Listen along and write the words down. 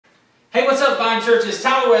Hey, what's up, Vine Church? It's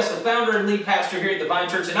Tyler West, the founder and lead pastor here at the Vine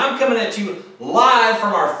Church, and I'm coming at you live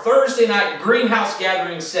from our Thursday night Greenhouse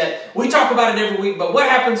Gathering set. We talk about it every week, but what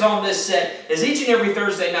happens on this set is each and every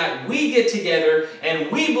Thursday night we get together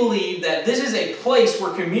and we believe that this is a place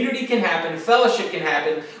where community can happen, fellowship can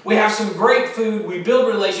happen. We have some great food, we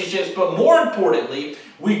build relationships, but more importantly,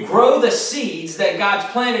 we grow the seeds that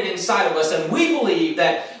God's planted inside of us, and we believe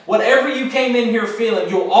that whatever you came in here feeling,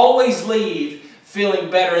 you'll always leave feeling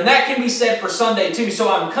better. And that can be said for Sunday too.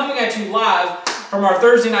 So I'm coming at you live from our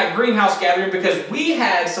Thursday night Greenhouse Gathering because we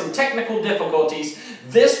had some technical difficulties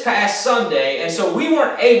this past Sunday, and so we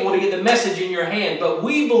weren't able to get the message in your hand, but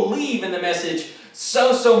we believe in the message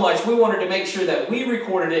so much. We wanted to make sure that we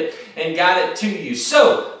recorded it and got it to you.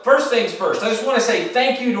 So first things first, I just want to say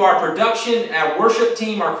thank you to our production, our worship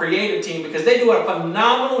team, our creative team, because they do a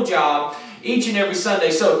phenomenal job each and every Sunday.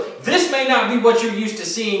 So this may not be what you're used to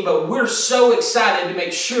seeing, but we're so excited to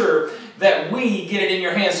make sure that we get it in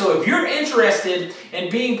your hands. So if you're interested in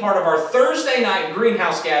being part of our Thursday night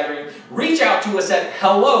Greenhouse Gathering, reach out to us at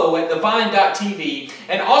hello@thevine.tv,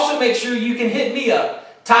 and also make sure you can hit me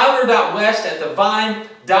up,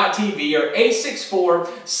 tyler.west@thevine.tv, or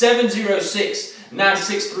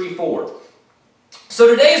 864-706-9634. So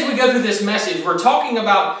today, as we go through this message, we're talking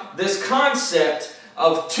about this concept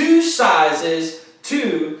of two sizes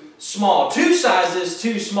too small. Two sizes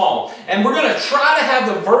too small. And we're going to try to have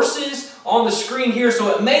the verses on the screen here, so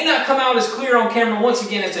it may not come out as clear on camera. Once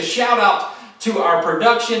again, it's a shout out to our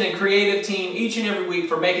production and creative team each and every week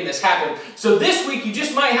for making this happen. So this week, you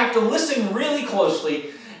just might have to listen really closely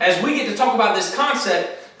as we get to talk about this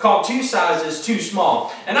concept called two sizes too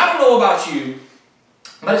small. And I don't know about you,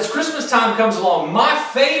 but as Christmas time comes along, my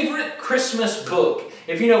favorite Christmas book,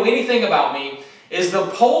 if you know anything about me, is The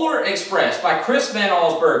Polar Express by Chris Van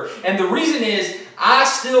Allsburg. And the reason is, I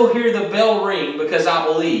still hear the bell ring because I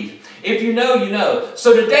believe. If you know, you know.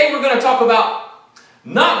 So today we're going to talk about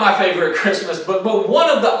not my favorite Christmas book, but one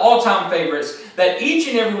of the all-time favorites that each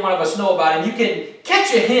and every one of us know about. And you can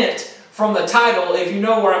catch a hint from the title if you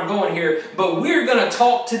know where I'm going here. But we're going to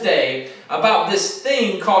talk today about this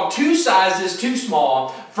thing called Two Sizes Too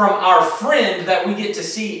Small from our friend that we get to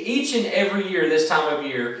see each and every year this time of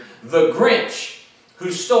year, the Grinch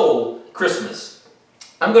who stole Christmas.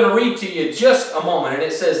 I'm going to read to you just a moment, and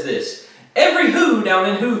it says this: "Every Who down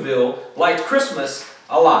in Whoville liked Christmas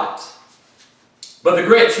a lot, but the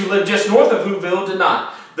Grinch who lived just north of Whoville did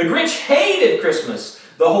not. The Grinch hated Christmas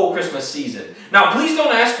the whole Christmas season. Now, please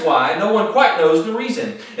don't ask why. No one quite knows the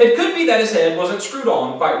reason. It could be that his head wasn't screwed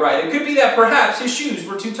on quite right. It could be that perhaps his shoes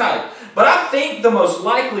were too tight. But I think the most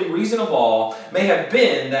likely reason of all may have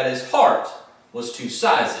been that his heart was two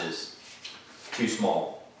sizes too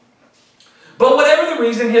small. But whatever the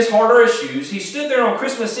reason, his heart or his shoes, he stood there on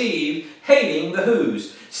Christmas Eve, hating the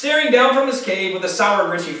Whos, staring down from his cave with a sour,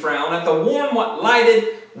 grinchy frown at the warm,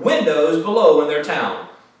 lighted windows below in their town.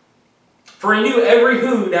 For he knew every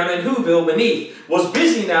Who down in Whoville beneath was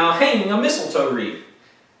busy now hanging a mistletoe wreath.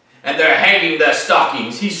 And they're hanging their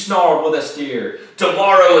stockings," he snarled with a sneer.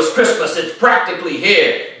 "Tomorrow is Christmas, it's practically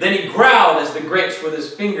here." Then he growled as the Grinch, with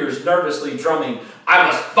his fingers nervously drumming, "I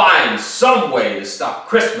must find some way to stop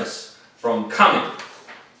Christmas from coming."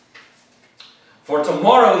 For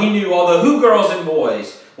tomorrow, he knew, all the Who girls and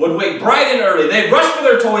boys would wake bright and early. They'd rush for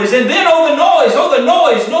their toys, and then, oh the noise,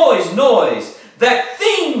 noise. That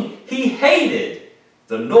thing he hated,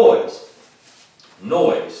 the noise.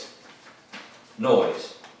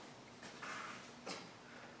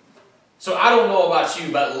 So I don't know about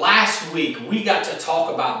you, but last week we got to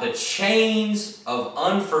talk about the chains of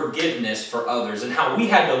unforgiveness for others and how we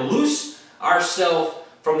had to loose ourselves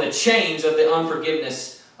from the chains of the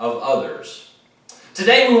unforgiveness of others.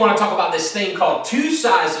 Today we want to talk about this thing called two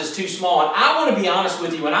sizes too small. And I want to be honest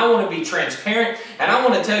with you, and I want to be transparent, and I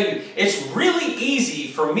want to tell you, it's really easy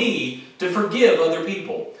for me to forgive other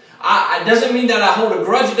people. It doesn't mean that I hold a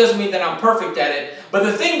grudge. It doesn't mean that I'm perfect at it. But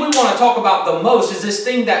the thing we want to talk about the most is this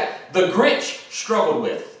thing that the Grinch struggled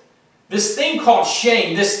with. This thing called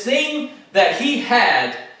shame. This thing that he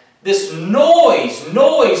had, this noise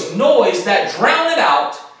that drowned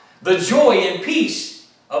out the joy and peace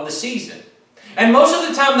of the season. And most of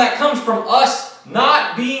the time that comes from us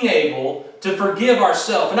not being able to forgive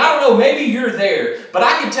ourselves. And I don't know, maybe you're there, but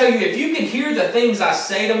I can tell you, if you can hear the things I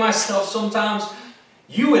say to myself sometimes,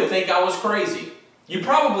 you would think I was crazy. You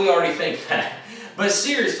probably already think that. But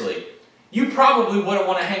seriously, you probably wouldn't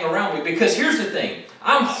want to hang around me, because here's the thing.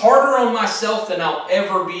 I'm harder on myself than I'll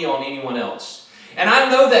ever be on anyone else. And I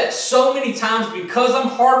know that so many times, because I'm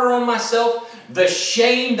harder on myself, the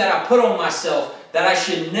shame that I put on myself that I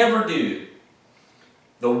should never do,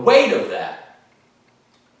 the weight of that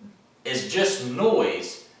is just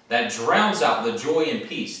noise that drowns out the joy and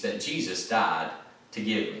peace that Jesus died to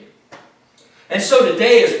give me. And so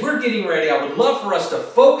today, as we're getting ready, I would love for us to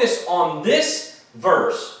focus on this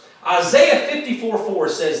verse. Isaiah 54:4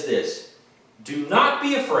 says this, "Do not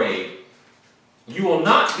be afraid. You will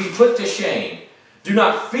not be put to shame. Do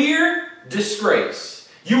not fear disgrace.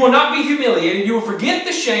 You will not be humiliated. You will forget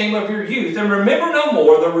the shame of your youth and remember no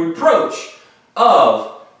more the reproach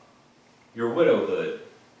of your widowhood."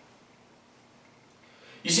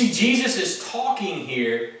 You see, Jesus is talking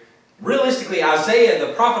here, realistically, Isaiah,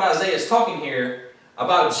 the prophet Isaiah is talking here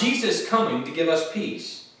about Jesus coming to give us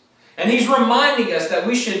peace. And he's reminding us that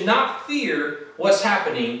we should not fear what's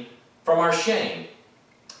happening from our shame.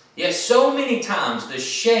 Yet so many times the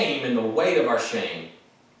shame and the weight of our shame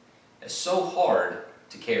is so hard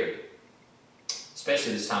to carry,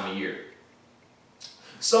 especially this time of year.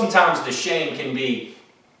 Sometimes the shame can be,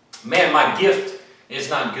 man, my gift is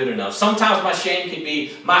not good enough. Sometimes my shame can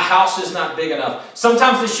be, my house is not big enough.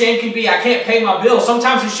 Sometimes the shame can be, I can't pay my bills.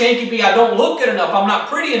 Sometimes the shame can be, I don't look good enough. I'm not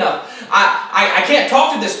pretty enough. I can't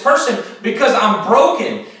talk to this person because I'm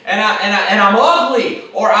broken and I'm ugly,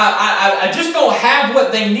 or I just don't have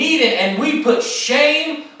what they need, and we put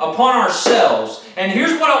shame upon ourselves. And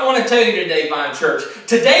here's what I want to tell you today, Vine Church.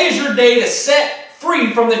 Today is your day to set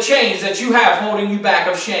free from the chains that you have holding you back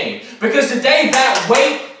of shame. Because today that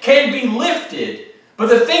weight can be lifted. But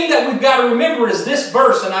the thing that we've got to remember is this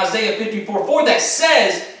verse in Isaiah 54:4 that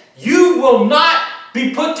says, you will not be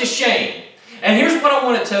put to shame. And here's what I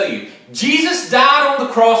want to tell you. Jesus died on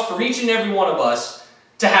the cross for each and every one of us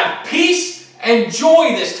to have peace and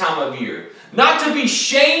joy this time of year. Not to be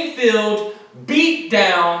shame-filled, beat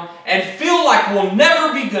down, and feel like we'll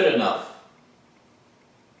never be good enough.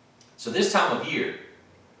 So this time of year,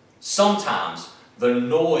 sometimes the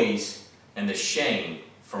noise and the shame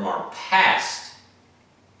from our past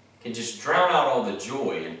can just drown out all the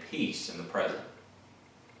joy and peace in the present.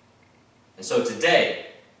 And so today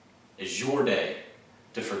is your day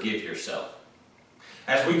to forgive yourself.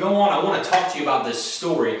 As we go on, I want to talk to you about this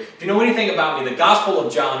story. If you know anything about me, the Gospel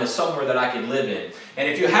of John is somewhere that I could live in. And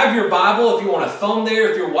if you have your Bible, if you want to thumb there,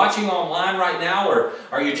 if you're watching online right now, or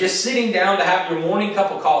you're just sitting down to have your morning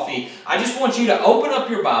cup of coffee, I just want you to open up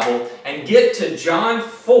your Bible and get to John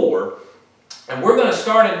 4. And we're going to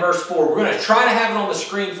start in verse 4. We're going to try to have it on the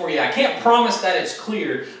screen for you. I can't promise that it's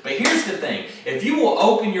clear, but here's the thing. If you will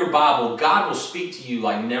open your Bible, God will speak to you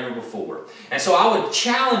like never before. And so I would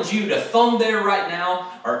challenge you to thumb there right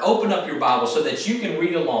now or open up your Bible so that you can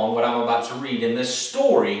read along what I'm about to read in this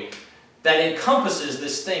story that encompasses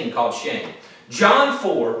this thing called shame. John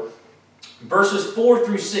 4, verses 4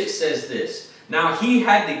 through 6 says this. Now he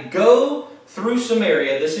had to go through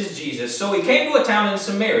Samaria. This is Jesus. So he came to a town in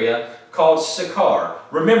Samaria called Sychar.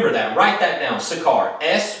 Remember that. Write that down. Sychar.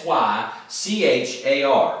 S-Y-C-H-A-R.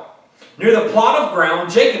 Near the plot of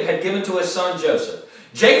ground Jacob had given to his son Joseph.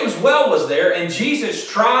 Jacob's well was there, and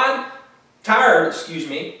Jesus, tired, as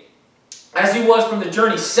he was from the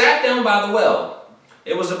journey, sat down by the well.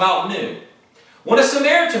 It was about noon. When a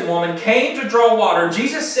Samaritan woman came to draw water,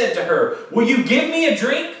 Jesus said to her, "Will you give me a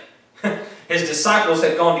drink?" His disciples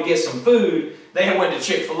had gone to get some food. They had went to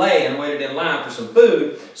Chick-fil-A and waited in line for some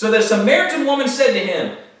food. So the Samaritan woman said to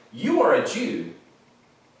him, "You are a Jew,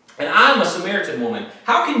 and I'm a Samaritan woman.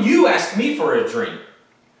 How can you ask me for a drink?"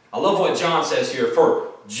 I love what John says here.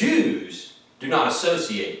 For Jews do not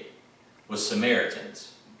associate with Samaritans.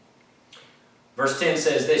 Verse 10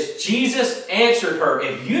 says this, Jesus answered her,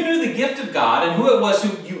 "If you knew the gift of God and who it was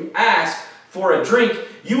who you asked for a drink,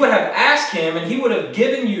 you would have asked him and he would have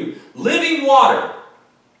given you living water."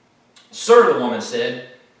 "Sir," the woman said,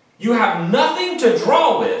 "you have nothing to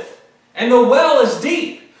draw with, and the well is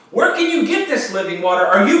deep. Where can you get this living water?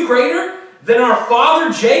 Are you greater than our father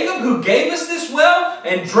Jacob, who gave us this well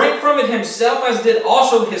and drank from it himself, as did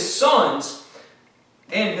also his sons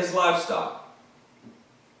and his livestock?"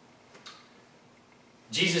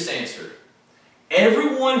 Jesus answered,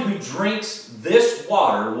 "Everyone who drinks this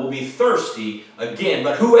water will be thirsty again,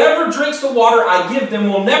 but whoever drinks the water I give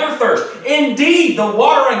them will never thirst. Indeed, the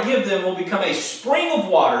water I give them will become a spring of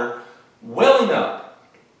water welling up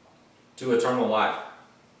to eternal life."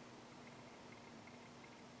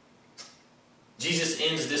 Jesus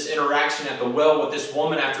ends this interaction at the well with this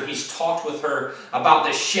woman after he's talked with her about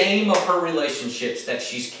the shame of her relationships that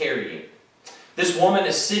she's carrying. This woman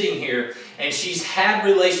is sitting here and she's had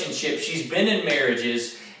relationships, she's been in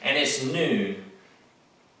marriages, and it's noon.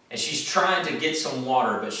 And she's trying to get some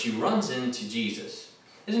water, but she runs into Jesus.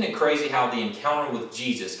 Isn't it crazy how the encounter with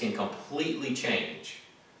Jesus can completely change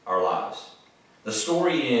our lives? The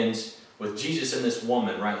story ends with Jesus and this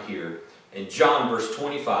woman right here in John verse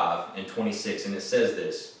 25 and 26, and it says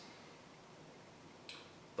this.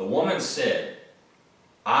 The woman said,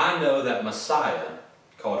 I know that Messiah,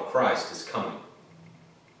 called Christ, is coming.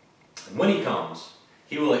 And when he comes,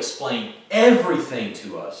 he will explain everything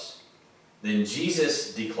to us. Then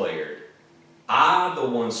Jesus declared, I, the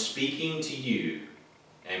one speaking to you,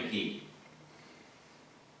 am he.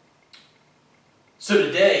 So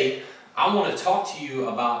today, I want to talk to you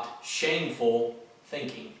about shameful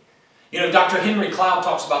thinking. You know, Dr. Henry Cloud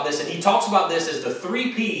talks about this, and he talks about this as the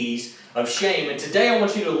 3 P's of shame. And today I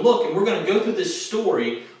want you to look, and we're going to go through this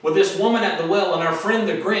story with this woman at the well and our friend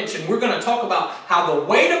the Grinch, and we're going to talk about how the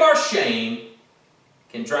weight of our shame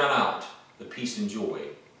can drown out the peace and joy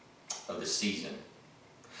of the season.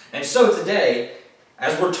 And so today,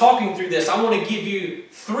 as we're talking through this, I want to give you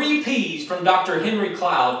 3 P's from Dr. Henry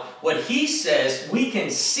Cloud. What he says we can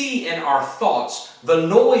see in our thoughts, the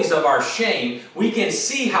noise of our shame. We can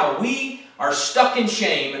see how we are stuck in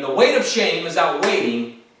shame, and the weight of shame is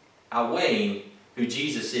outweighing who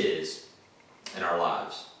Jesus is in our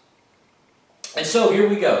lives. And so here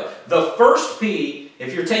we go. The first P,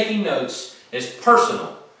 if you're taking notes, is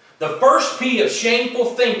personal. The first P of shameful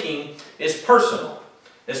thinking is personal.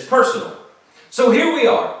 It's personal. So here we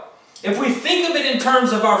are. If we think of it in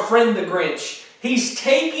terms of our friend the Grinch, he's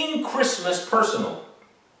taking Christmas personal.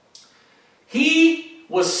 He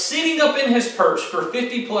was sitting up in his perch for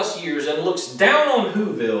 50 plus years and looks down on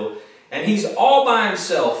Whoville, and he's all by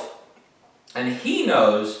himself, and he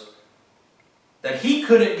knows that he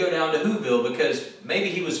couldn't go down to Whoville because maybe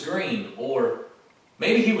he was green, or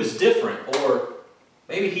maybe he was different, or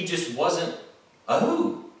maybe he just wasn't a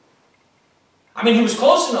Who. I mean, he was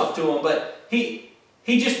close enough to him, but he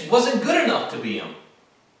just wasn't good enough to be him.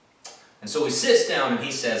 And so he sits down and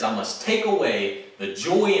he says, I must take away the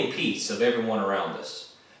joy and peace of everyone around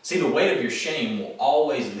us. See, the weight of your shame will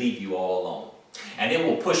always leave you all alone. And it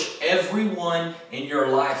will push everyone in your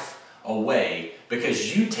life away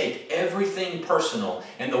because you take everything personal.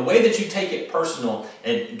 And the way that you take it personal,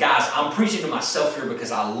 and guys, I'm preaching to myself here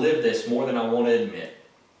because I live this more than I want to admit,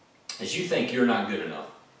 is you think you're not good enough.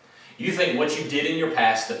 You think what you did in your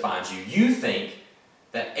past defines you. You think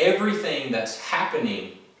that everything that's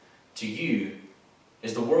happening to you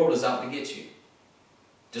is the world is out to get you.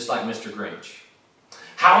 Just like Mr. Grinch.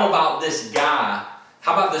 How about this guy,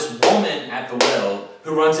 how about this woman at the well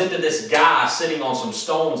who runs into this guy sitting on some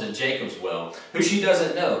stones at Jacob's well, who she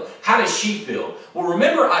doesn't know? How does she feel? Well,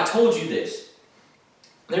 remember I told you this.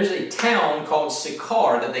 There's a town called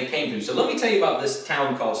Sychar that they came to. So let me tell you about this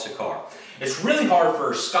town called Sychar. It's really hard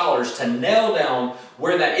for scholars to nail down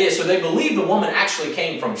where that is. So they believe the woman actually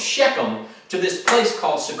came from Shechem to this place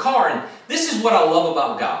called Sychar. And this is what I love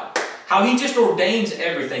about God. How he just ordains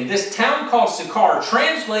everything. This town called Sychar,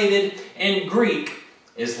 translated in Greek,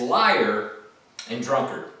 is liar and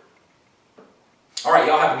drunkard. All right,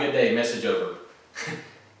 y'all have a good day. Message over.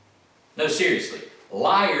 No, seriously.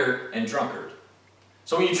 Liar and drunkard.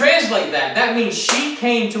 So when you translate that, that means she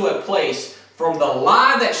came to a place from the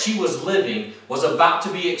lie that she was living was about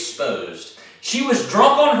to be exposed. She was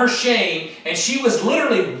drunk on her shame, and she was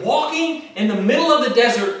literally walking in the middle of the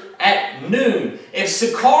desert at noon. If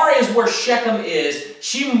Sychar is where Shechem is,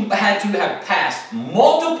 she had to have passed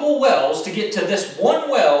multiple wells to get to this one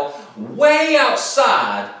well way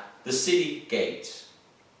outside the city gates.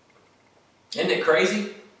 Isn't it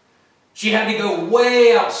crazy? She had to go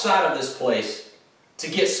way outside of this place to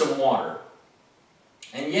get some water.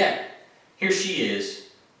 And yet, here she is,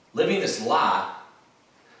 living this lie,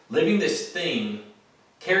 living this thing,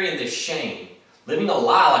 carrying this shame, living a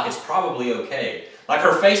lie like it's probably okay. Like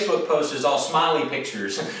her Facebook post is all smiley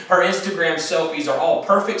pictures. Her Instagram selfies are all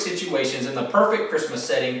perfect situations in the perfect Christmas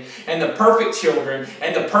setting, and the perfect children,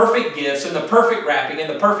 and the perfect gifts, and the perfect wrapping, and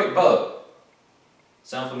the perfect bow.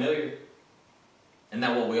 Sound familiar? Isn't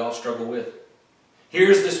that what we all struggle with?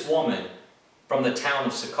 Here's this woman from the town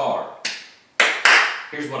of Sychar.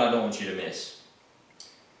 Here's what I don't want you to miss.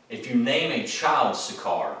 If you name a child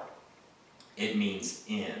Sychar, it means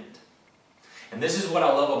end. And this is what I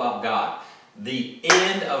love about God. The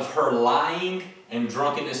end of her lying and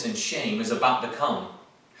drunkenness and shame is about to come.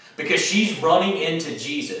 Because she's running into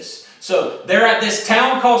Jesus. So they're at this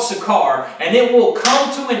town called Sychar, and it will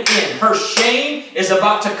come to an end. Her shame is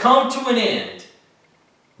about to come to an end.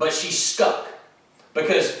 But she's stuck.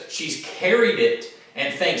 Because she's carried it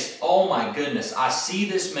and thinks, oh my goodness, I see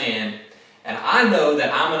this man and I know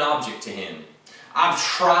that I'm an object to him. I've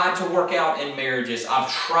tried to work out in marriages. I've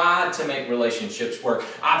tried to make relationships work.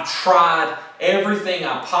 I've tried everything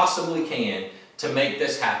I possibly can to make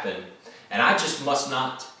this happen. And I just must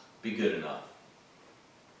not be good enough.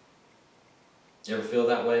 You ever feel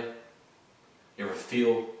that way? You ever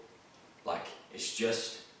feel like it's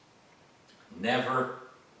just never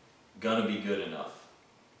gonna be good enough?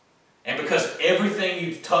 And because everything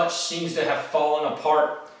you've touched seems to have fallen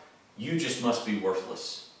apart, you just must be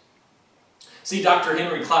worthless. See, Dr.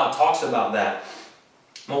 Henry Cloud talks about that.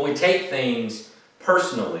 When we take things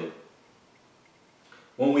personally,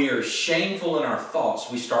 when we are shameful in our thoughts,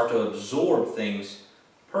 we start to absorb things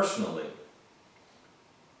personally.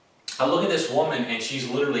 I look at this woman and she's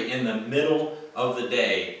literally in the middle of the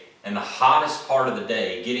day, in the hottest part of the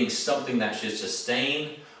day, getting something that should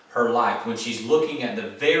sustain her life, when she's looking at the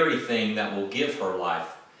very thing that will give her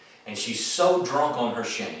life. And she's so drunk on her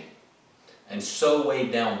shame and so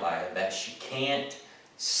weighed down by it that she can't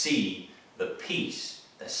see the peace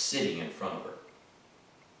that's sitting in front of her.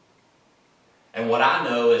 And what I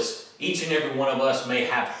know is each and every one of us may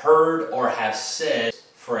have heard or have said this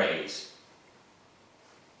phrase,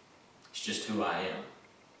 "It's just who I am."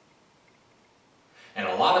 And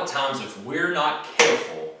a lot of times if we're not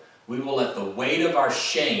careful, we will let the weight of our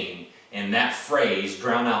shame in that phrase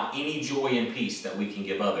drown out any joy and peace that we can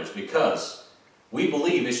give others, because we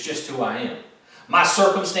believe it's just who I am. My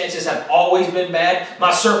circumstances have always been bad.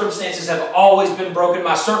 My circumstances have always been broken.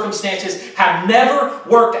 My circumstances have never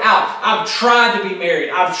worked out. I've tried to be married.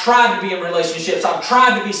 I've tried to be in relationships. I've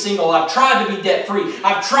tried to be single. I've tried to be debt-free.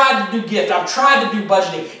 I've tried to do gift. I've tried to do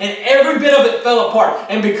budgeting. And every bit of it fell apart.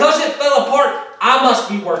 And because it fell apart, I must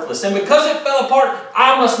be worthless. And because it fell apart,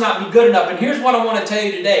 I must not be good enough. And here's what I want to tell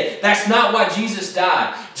you today. That's not why Jesus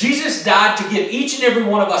died. Jesus died to give each and every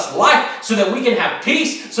one of us life so that we can have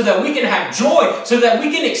peace, so that we can have joy, so that we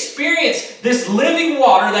can experience this living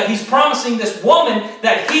water that He's promising this woman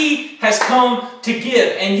that He has come to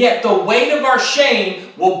give. And yet the weight of our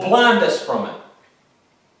shame will blind us from it.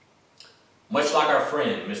 Much like our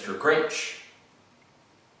friend, Mr. Grinch,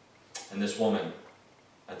 and this woman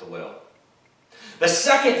at the well. The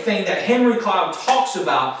second thing that Henry Cloud talks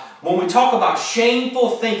about when we talk about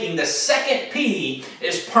shameful thinking, the second P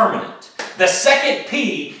is permanent. The second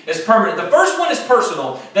P is permanent. The first one is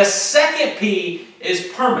personal. The second P is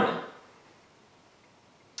permanent.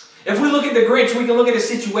 If we look at the Grinch, we can look at a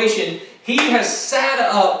situation. He has sat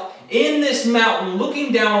up in this mountain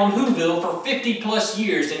looking down on Whoville for 50 plus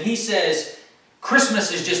years, and he says,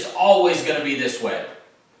 Christmas is just always going to be this way.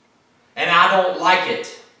 And I don't like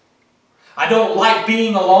it. I don't like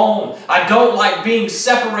being alone. I don't like being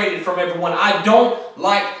separated from everyone. I don't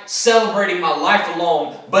like celebrating my life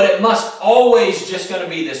alone. But it must always just going to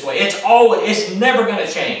be this way. It's never going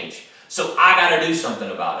to change. So I got to do something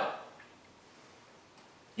about it.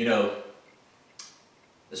 You know,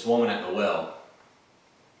 this woman at the well,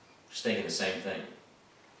 she's thinking the same thing.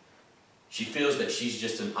 She feels that she's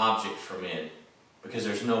just an object for men because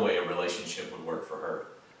there's no way a relationship would work for her.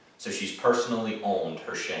 So she's personally owned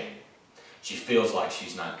her shame. She feels like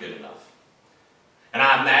she's not good enough. And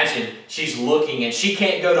I imagine she's looking and she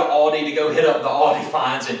can't go to Aldi to go hit up the Aldi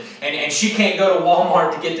finds and she can't go to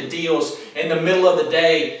Walmart to get the deals. In the middle of the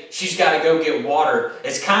day, she's got to go get water.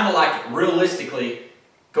 It's kind of like, realistically,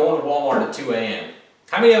 going to Walmart at 2 a.m.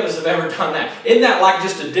 How many of us have ever done that? Isn't that like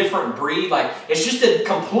just a different breed? Like, it's just a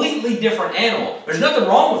completely different animal. There's nothing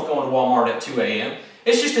wrong with going to Walmart at 2 a.m.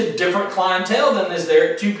 It's just a different clientele than is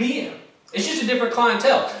there at 2 p.m. It's just a different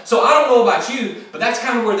clientele. So I don't know about you, but that's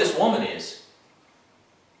kind of where this woman is.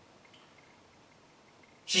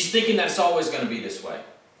 She's thinking that it's always going to be this way.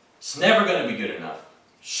 It's never going to be good enough.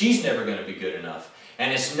 She's never going to be good enough.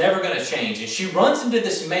 And it's never going to change. And she runs into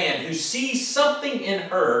this man who sees something in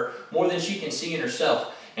her more than she can see in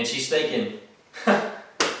herself. And she's thinking,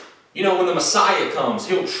 you know, when the Messiah comes,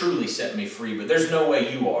 He'll truly set me free. But there's no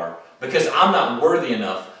way you are, because I'm not worthy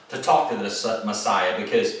enough to talk to the Messiah,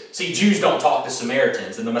 because, see, Jews don't talk to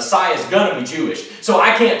Samaritans, and the Messiah is going to be Jewish, so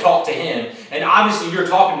I can't talk to Him, and obviously you're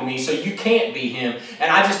talking to me, so you can't be Him,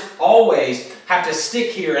 and I just always have to stick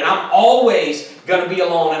here, and I'm always going to be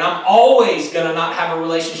alone, and I'm always going to not have a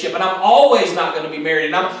relationship, and I'm always not going to be married,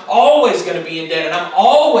 and I'm always going to be in debt, and I'm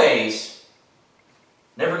always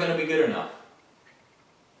never going to be good enough.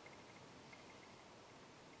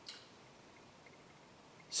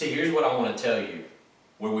 See, here's what I want to tell you,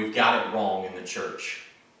 where we've got it wrong in the church.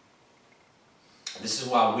 And this is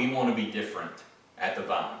why we want to be different at the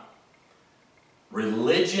Vine.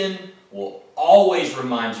 Religion will always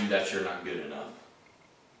remind you that you're not good enough.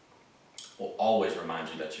 Will always remind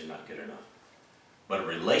you that you're not good enough. But a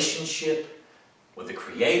relationship with the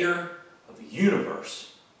Creator of the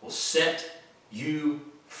universe will set you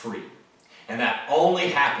free. And that only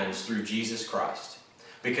happens through Jesus Christ.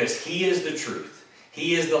 Because He is the truth.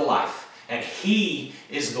 He is the life. And He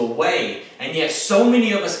is the way. And yet so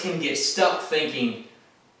many of us can get stuck thinking,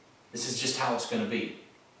 This is just how it's going to be.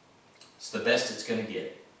 It's the best it's going to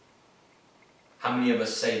get. How many of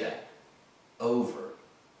us say that? Over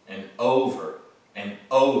and over and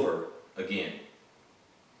over again.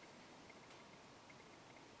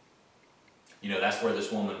 You know, that's where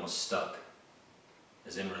this woman was stuck,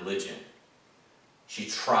 is in religion. She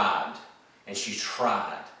tried, and she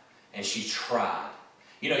tried, and she tried.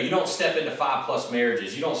 You know, you don't step into 5+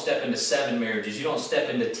 marriages. You don't step into 7 marriages. You don't step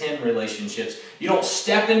into 10 relationships. You don't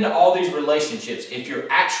step into all these relationships if you're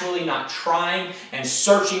actually not trying and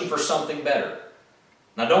searching for something better.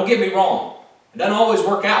 Now, don't get me wrong. It doesn't always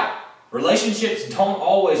work out. Relationships don't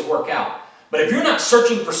always work out. But if you're not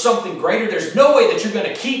searching for something greater, there's no way that you're going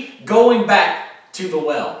to keep going back to the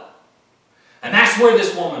well. And that's where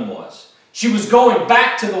this woman was. She was going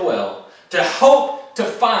back to the well to hope to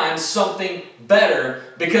find something better,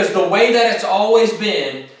 because the way that it's always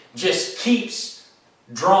been just keeps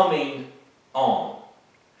drumming on.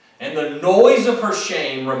 And the noise of her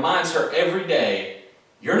shame reminds her every day,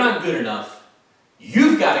 you're not good enough.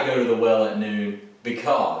 You've got to go to the well at noon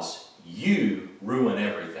because you ruin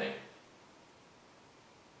everything.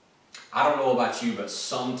 I don't know about you, but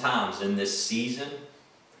sometimes in this season,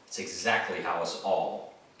 it's exactly how us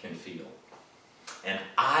all can feel. And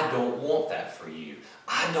I don't want that for you.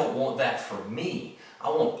 I don't want that for me. I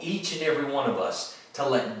want each and every one of us to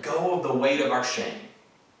let go of the weight of our shame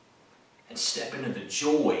and step into the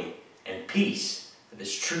joy and peace that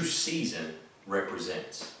this true season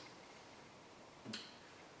represents.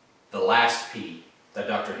 The last P that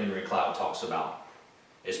Dr. Henry Cloud talks about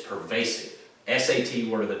is pervasive. SAT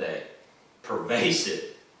word of the day. Pervasive.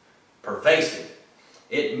 Pervasive.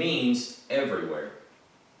 It means everywhere.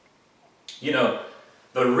 You know,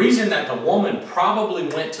 the reason that the woman probably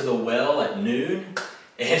went to the well at noon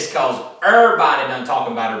is because everybody done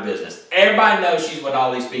talking about her business. Everybody knows she's with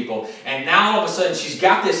all these people. And now all of a sudden she's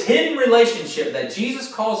got this hidden relationship that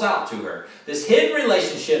Jesus calls out to her. This hidden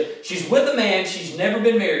relationship. She's with a man she's never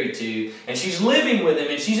been married to. And she's living with him.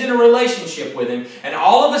 And she's in a relationship with him. And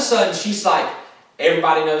all of a sudden she's like,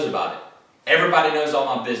 everybody knows about it. Everybody knows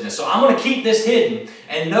all my business. So I'm going to keep this hidden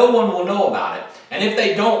and no one will know about it. And if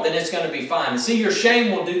they don't, then it's going to be fine. And see, your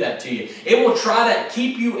shame will do that to you. It will try to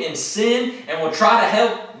keep you in sin and will try to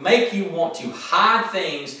help make you want to hide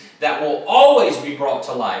things that will always be brought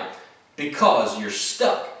to light because you're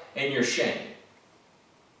stuck in your shame.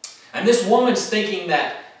 And this woman's thinking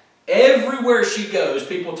that everywhere she goes,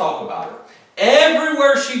 people talk about her.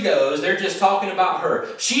 Everywhere she goes, they're just talking about her.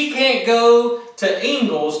 She can't go to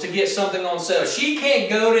Ingles to get something on sale. She can't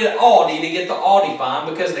go to Aldi to get the Aldi fine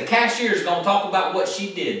because the cashier is going to talk about what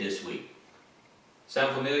she did this week.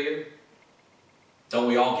 Sound familiar? Don't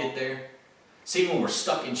we all get there? See, when we're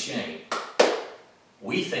stuck in shame,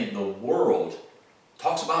 we think the world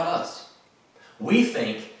talks about us. We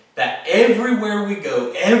think that everywhere we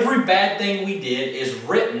go, every bad thing we did is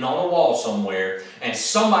written on a wall somewhere, and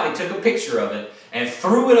somebody took a picture of it and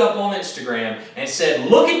threw it up on Instagram and said,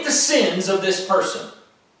 look at the sins of this person.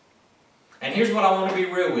 And here's what I want to be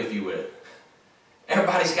real with you with.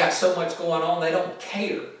 Everybody's got so much going on, they don't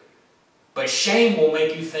care. But shame will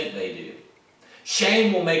make you think they do.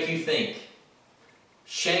 Shame will make you think.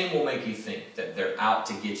 Shame will make you think that they're out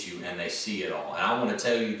to get you and they see it all. And I want to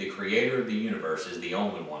tell you, the creator of the universe is the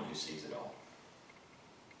only one who sees it all.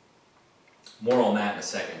 More on that in a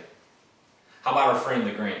second. How about our friend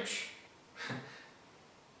the Grinch?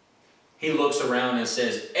 He looks around and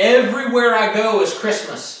says, everywhere I go is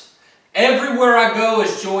Christmas. Everywhere I go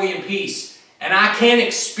is joy and peace. And I can't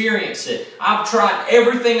experience it. I've tried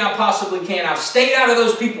everything I possibly can. I've stayed out of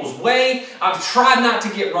those people's way. I've tried not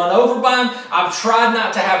to get run over by them. I've tried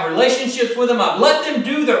not to have relationships with them. I've let them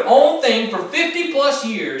do their own thing for 50+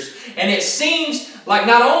 years. And it seems like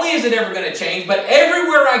not only is it ever going to change, but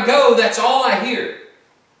everywhere I go, that's all I hear.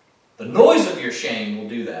 The noise of your shame will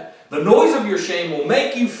do that. The noise of your shame will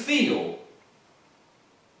make you feel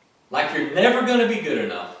like you're never going to be good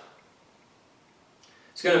enough.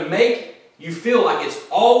 It's going to make you feel like it's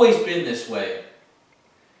always been this way.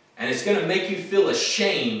 And it's going to make you feel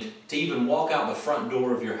ashamed to even walk out the front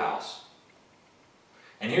door of your house.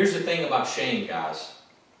 And here's the thing about shame, guys.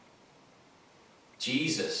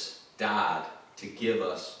 Jesus died to give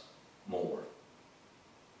us more.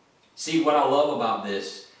 See, what I love about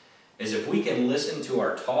this is if we can listen to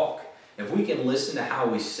our talk, if we can listen to how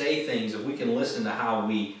we say things, if we can listen to how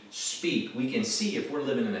we speak, we can see if we're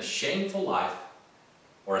living in a shameful life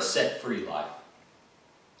or a set-free life.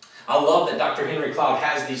 I love that Dr. Henry Cloud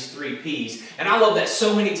has these 3 P's, and I love that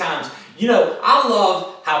so many times. You know, I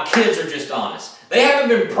love how kids are just honest. They haven't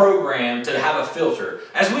been programmed to have a filter.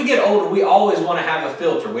 As we get older, we always want to have a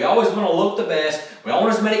filter. We always want to look the best. We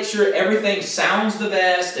always want to make sure everything sounds the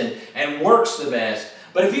best and works the best.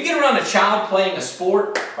 But if you get around a child playing a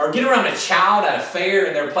sport, or get around a child at a fair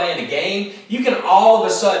and they're playing a game, you can all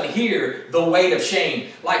of a sudden hear the weight of shame.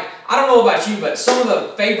 Like, I don't know about you, but some of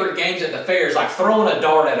the favorite games at the fair is like throwing a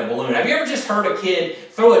dart at a balloon. Have you ever just heard a kid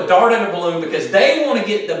throw a dart at a balloon because they want to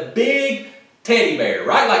get the big teddy bear,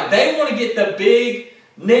 right? Like, they want to get the big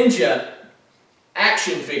ninja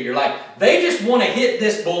action figure. Like, they just want to hit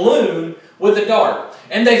this balloon with a dart.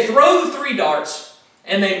 And they throw the 3 darts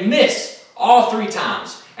and they miss all 3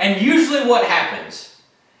 times. And usually what happens,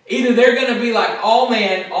 either they're going to be like, oh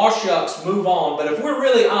man, all shucks, move on. But if we're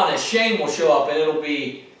really honest, shame will show up and it'll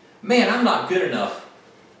be, man, I'm not good enough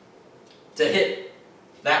to hit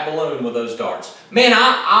that balloon with those darts. Man,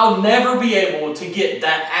 I'll never be able to get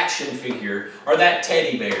that action figure or that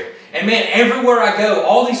teddy bear. And man, everywhere I go,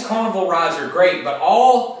 all these carnival rides are great, but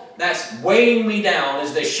all that's weighing me down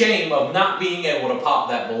is the shame of not being able to pop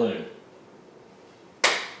that balloon.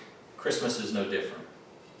 Christmas is no different.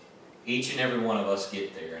 Each and every one of us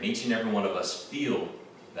get there, and each and every one of us feel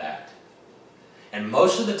that. And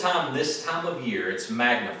most of the time, this time of year, it's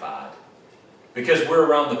magnified because we're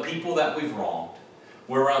around the people that we've wronged.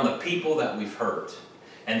 We're around the people that we've hurt.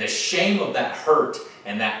 And the shame of that hurt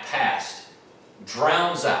and that past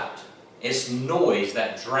drowns out. It's noise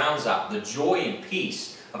that drowns out the joy and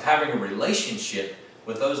peace of having a relationship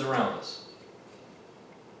with those around us.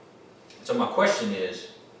 So my question is,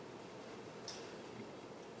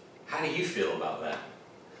 how do you feel about that?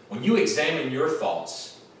 When you examine your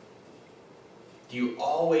thoughts, do you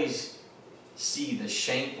always see the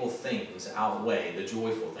shameful things outweigh the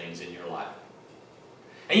joyful things in your life?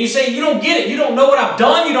 And you say, you don't get it. You don't know what I've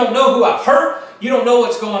done. You don't know who I've hurt. You don't know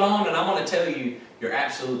what's going on. And I want to tell you, you're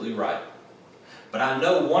absolutely right. But I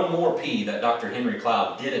know one more P that Dr. Henry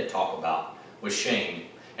Cloud didn't talk about was shame.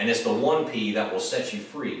 And it's the one P that will set you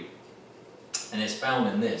free. And it's found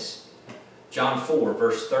in this. John 4,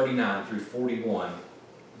 verse 39 through 41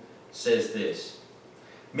 says this.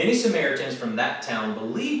 Many Samaritans from that town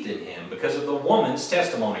believed in him because of the woman's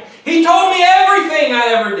testimony. He told me everything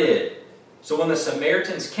I ever did. So when the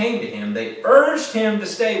Samaritans came to him, they urged him to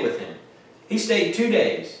stay with him. He stayed 2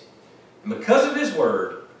 days. And because of his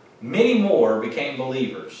word, many more became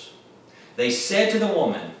believers. They said to the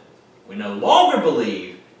woman, we no longer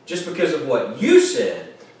believe just because of what you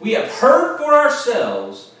said. We have heard for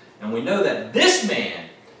ourselves, and we know that this man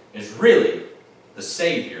is really the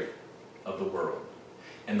Savior of the world.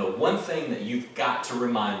 And the one thing that you've got to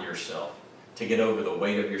remind yourself to get over the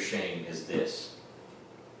weight of your shame is this.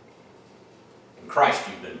 In Christ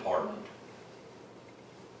you've been pardoned.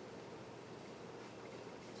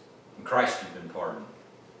 In Christ you've been pardoned.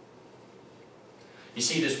 You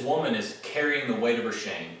see, this woman is carrying the weight of her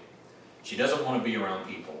shame. She doesn't want to be around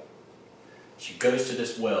people. She goes to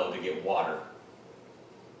this well to get water.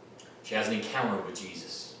 She has an encounter with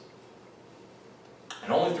Jesus.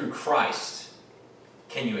 And only through Christ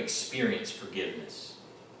can you experience forgiveness.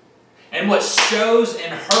 And what shows in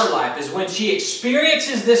her life is when she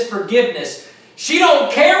experiences this forgiveness, she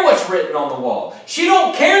don't care what's written on the wall. She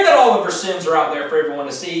don't care that all of her sins are out there for everyone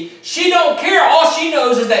to see. She don't care. All she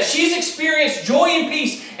knows is that she's experienced joy and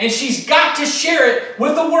peace, and she's got to share it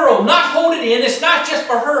with the world, not hold it in. It's not just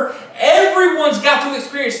for her. Everyone's got to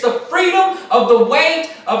experience the freedom of the weight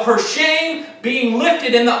of her shame being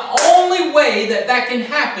lifted, and the only way that that can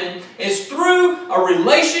happen is through a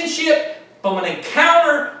relationship from an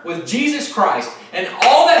encounter with Jesus Christ. And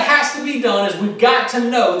all that has to be done is we've got to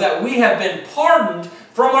know that we have been pardoned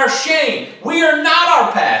from our shame. We are not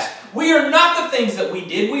our past. We are not the things that we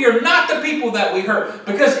did. We are not the people that we hurt.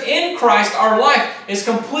 Because in Christ, our life is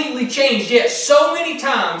completely changed. Yet so many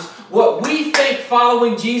times, what we think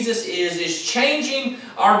following Jesus is changing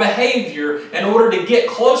our behavior in order to get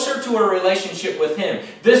closer to a relationship with Him.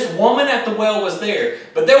 This woman at the well was there,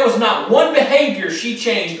 but there was not one behavior she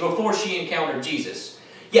changed before she encountered Jesus.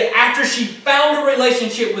 Yet after she found a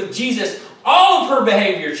relationship with Jesus, all of her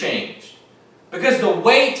behavior changed because the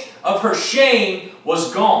weight of her shame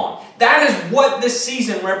was gone. That is what this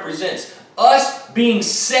season represents. Us being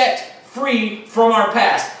set free from our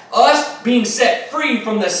past. Us being set free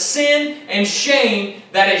from the sin and shame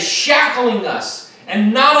that is shackling us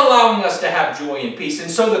and not allowing us to have joy and peace. And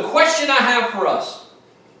so the question I have for us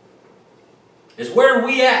is, where are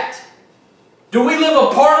we at? Do we live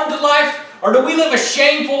a pardoned life, or do we live a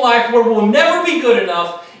shameful life where we'll never be good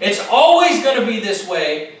enough? It's always going to be this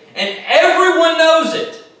way, and everyone knows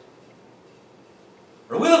it.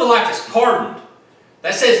 Or we live a life that's pardoned,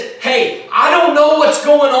 that says, hey, I don't know what's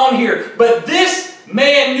going on here, but this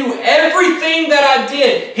man knew everything that I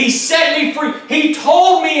did. He set me free. He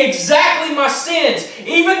told me exactly my sins,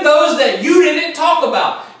 even those that you didn't talk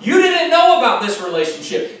about. You didn't know about this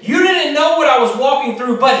relationship. You didn't know what I was walking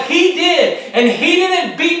through, but He did, and He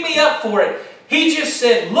didn't beat me up for it. He just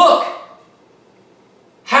said, look,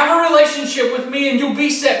 have a relationship with me and you'll be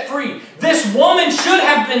set free. This woman should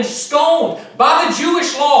have been stoned by the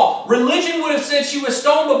Jewish law. Religion would have said she was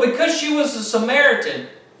stoned, but because she was a Samaritan,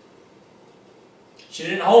 she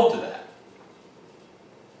didn't hold to that.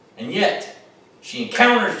 And yet, she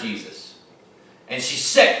encounters Jesus. And she's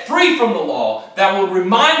set free from the law that will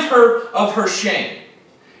remind her of her shame.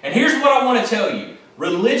 And here's what I want to tell you.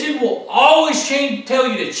 Religion will always tell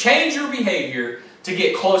you to change your behavior to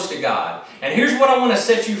get close to God. And here's what I want to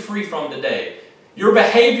set you free from today. Your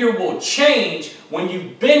behavior will change when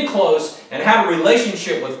you've been close and had a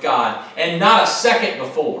relationship with God and not a second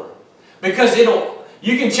before. Because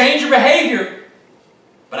you can change your behavior,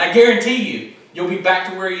 but I guarantee you, you'll be back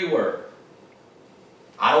to where you were.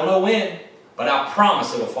 I don't know when, but I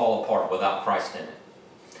promise it'll fall apart without Christ in it.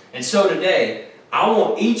 And so today, I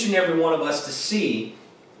want each and every one of us to see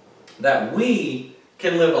that we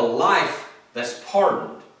can live a life that's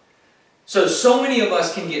pardoned. So many of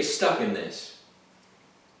us can get stuck in this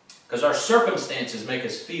because our circumstances make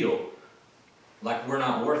us feel like we're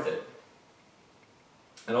not worth it.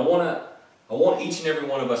 And I want each and every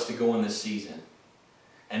one of us to go in this season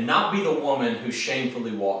and not be the woman who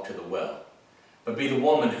shamefully walked to the well, but be the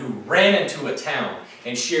woman who ran into a town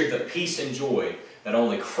and shared the peace and joy that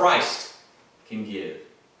only Christ can give.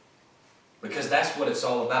 Because that's what it's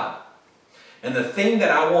all about. And the thing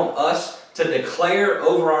that I want us to declare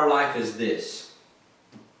over our life is this.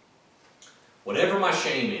 Whatever my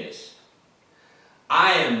shame is,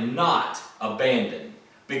 I am not abandoned,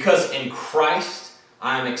 because in Christ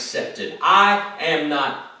I am accepted. I am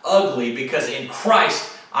not ugly, because in Christ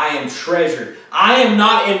I am treasured. I am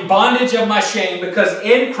not in bondage of my shame, because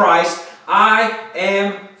in Christ I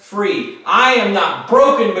am free. I am not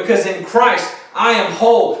broken, because in Christ I am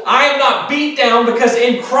whole. I am not beat down, because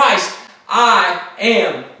in Christ I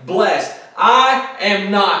am blessed. I am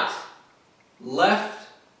not left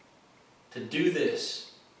to do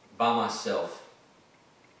this by myself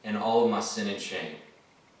in all of my sin and shame,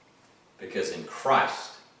 because in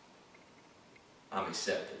Christ I'm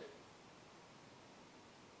accepted.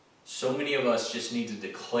 So many of us just need to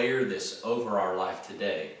declare this over our life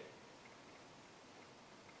today.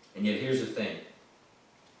 And yet here's the thing.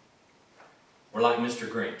 We're like Mr.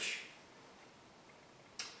 Grinch.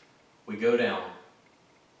 We go down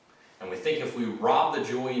and we think if we rob the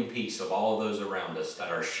joy and peace of all of those around us, that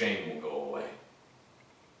our shame will go away.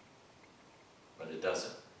 But it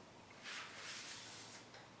doesn't.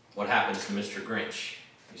 What happens to Mr. Grinch,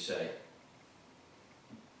 you say?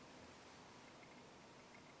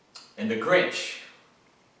 And the Grinch,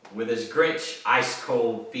 with his Grinch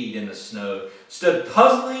ice-cold feet in the snow, stood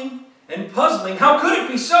puzzling and puzzling. How could it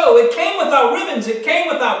be so? It came without ribbons. It came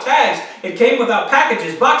without tags. It came without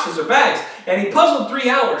packages, boxes, or bags. And he puzzled 3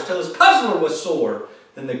 hours till his puzzler was sore.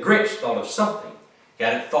 Then the Grinch thought of something he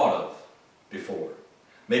hadn't thought of before.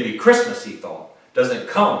 Maybe Christmas, he thought, doesn't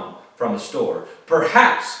come from a store.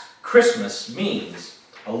 Perhaps Christmas means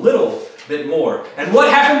a little bit more. And what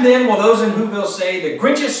happened then? Well, those in Whoville say the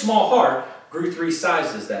Grinch's small heart grew 3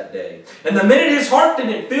 sizes that day. And the minute his heart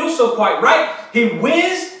didn't feel so quite right, he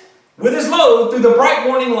whizzed with his load through the bright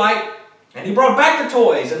morning light, and he brought back the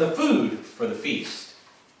toys and the food for the feast.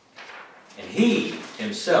 And he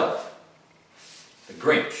himself, the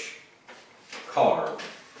Grinch, carved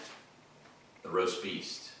the roast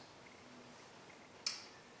beast.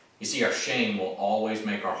 You see, our shame will always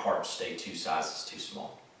make our hearts stay 2 sizes too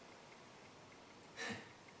small.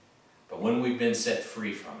 But when we've been set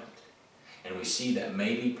free from it, and we see that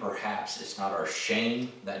maybe perhaps it's not our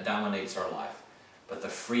shame that dominates our life, but the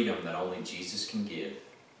freedom that only Jesus can give,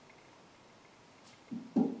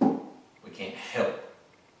 we can't help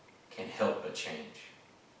but change.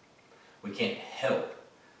 We can't help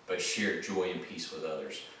but share joy and peace with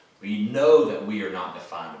others. We know that we are not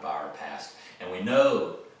defined by our past, and we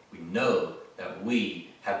know that we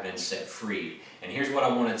have been set free. And here's what I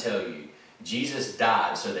want to tell you. Jesus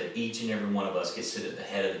died so that each and every one of us could sit at the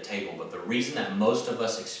head of the table. But the reason that most of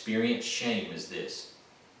us experience shame is this.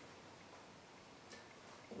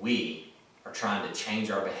 We are trying to change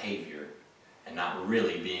our behavior and not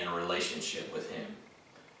really be in a relationship with Him.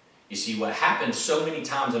 You see, what happens so many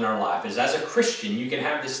times in our life is, as a Christian, you can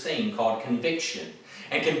have this thing called conviction.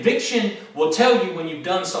 And conviction will tell you when you've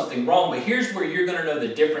done something wrong, but here's where you're going to know the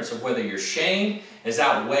difference of whether your shame is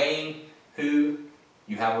outweighing who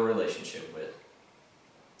you have a relationship with.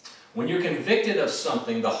 When you're convicted of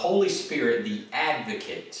something, the Holy Spirit, the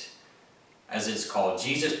advocate, as it's called,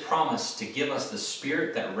 Jesus promised to give us the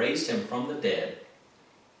Spirit that raised him from the dead,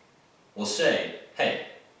 will say, hey,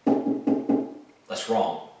 that's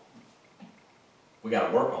wrong. We got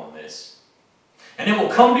to work on this. And it will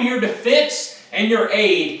come to your defense and your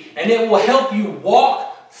aid, and it will help you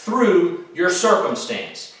walk through your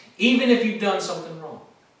circumstance, even if you've done something wrong.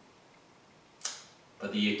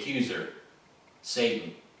 But the accuser,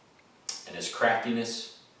 Satan, and his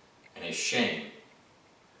craftiness and his shame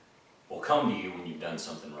will come to you when you've done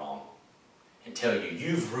something wrong and tell you,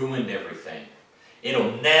 you've ruined everything.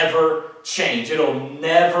 It'll never change. It'll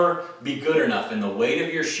never be good enough. And the weight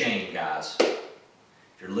of your shame, guys,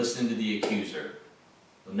 if you're listening to the accuser,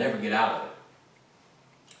 you'll never get out of it.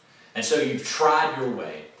 And so you've tried your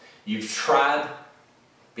way. You've tried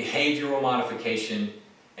behavioral modification,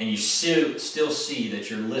 and you still see that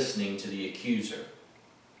you're listening to the accuser.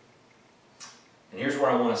 And here's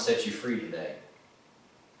where I want to set you free today.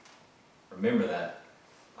 Remember that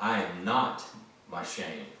I am not my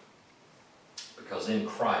shame, because in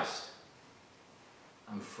Christ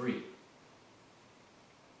I'm free.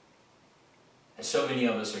 And so many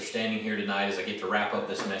of us are standing here tonight as I get to wrap up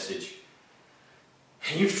this message,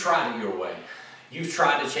 and you've tried it your way. You've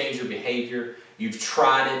tried to change your behavior. You've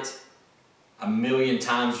tried it a million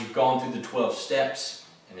times. You've gone through the 12 steps,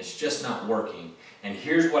 and it's just not working. And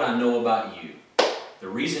here's what I know about you. The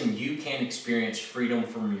reason you can't experience freedom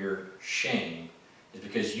from your shame is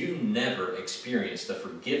because you never experienced the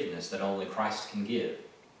forgiveness that only Christ can give.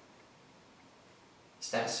 It's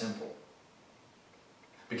that simple.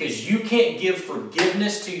 Because you can't give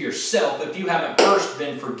forgiveness to yourself if you haven't first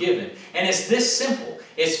been forgiven. And it's this simple.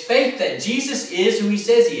 It's faith that Jesus is who he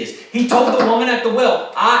says he is. He told the woman at the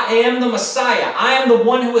well, I am the Messiah. I am the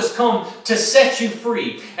one who has come to set you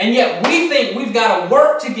free. And yet we think we've got to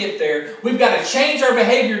work to get there. We've got to change our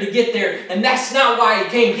behavior to get there. And that's not why he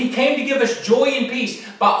came. He came to give us joy and peace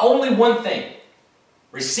by only one thing.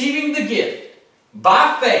 Receiving the gift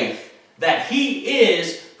by faith that he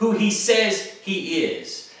is who he says he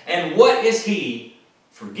is. And what is he?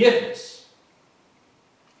 Forgiveness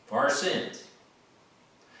for our sins.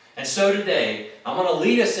 And so today, I'm going to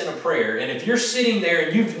lead us in a prayer. And if you're sitting there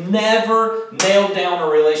and you've never nailed down a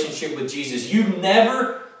relationship with Jesus, you've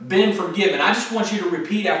never been forgiven, I just want you to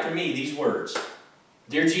repeat after me these words.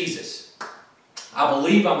 Dear Jesus, I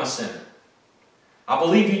believe I'm a sinner. I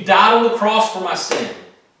believe you died on the cross for my sin,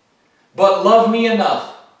 but loved me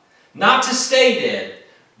enough not to stay dead,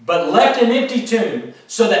 but left an empty tomb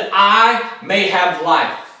so that I may have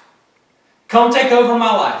life. Come take over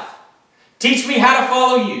my life. Teach me how to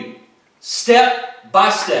follow you, step by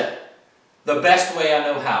step, the best way I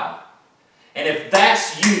know how. And if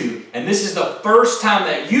that's you, and this is the first time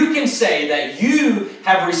that you can say that you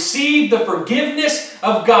have received the forgiveness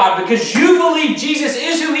of God because you believe Jesus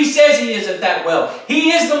is who he says he is at that well.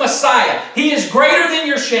 He is the Messiah. He is greater than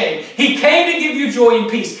your shame. He came to give you joy and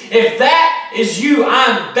peace. If that is you,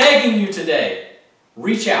 I'm begging you today,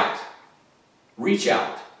 reach out. Reach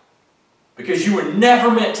out. Because you were never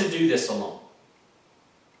meant to do this alone.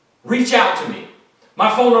 Reach out to me. My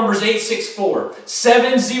phone number is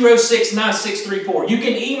 864-706-9634. You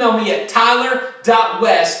can email me at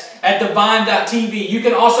tyler.west@thevine.tv. You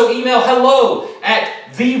can also email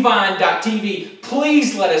hello@thevine.tv.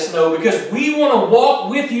 Please let us know because we want to walk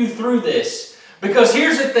with you through this. Because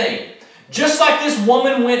here's the thing. Just like this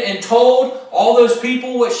woman went and told all those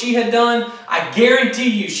people what she had done, I guarantee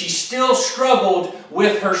you she still struggled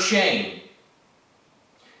with her shame.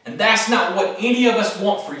 And that's not what any of us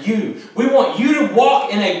want for you. We want you to walk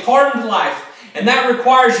in a pardoned life, and that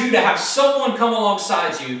requires you to have someone come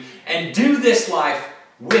alongside you and do this life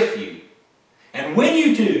with you. And when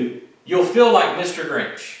you do, you'll feel like Mr.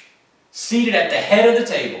 Grinch, seated at the head of the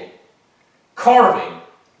table, carving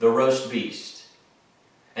the roast beast.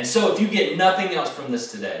 And so if you get nothing else from this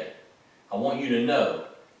today, I want you to know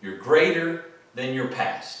you're greater than your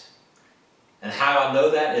past. And how I know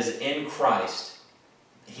that is in Christ.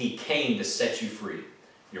 He came to set you free.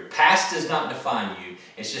 Your past does not define you.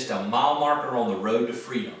 It's just a mile marker on the road to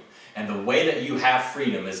freedom. And the way that you have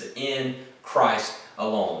freedom is in Christ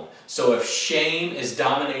alone. So if shame is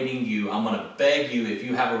dominating you, I'm going to beg you, if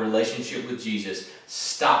you have a relationship with Jesus,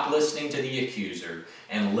 stop listening to the accuser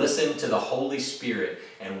and listen to the Holy Spirit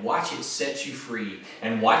and watch it set you free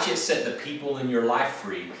and watch it set the people in your life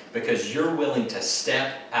free because you're willing to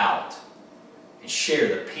step out and share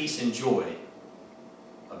the peace and joy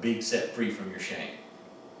of being set free from your shame.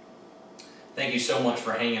 Thank you so much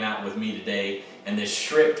for hanging out with me today. and this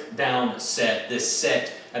stripped down set, this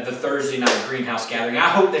set at the Thursday night greenhouse gathering. I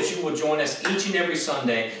hope that you will join us each and every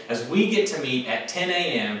Sunday as we get to meet at 10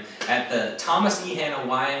 a.m. at the Thomas E. Hanna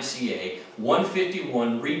YMCA,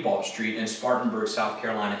 151 Ribault Street in Spartanburg, South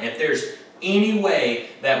Carolina. If there's any way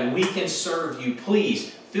that we can serve you,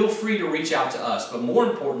 please feel free to reach out to us. But more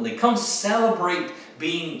importantly, come celebrate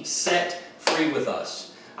being set free with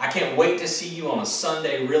us. I can't wait to see you on a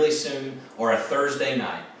Sunday really soon or a Thursday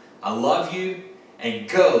night. I love you, and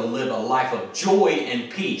go live a life of joy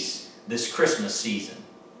and peace this Christmas season.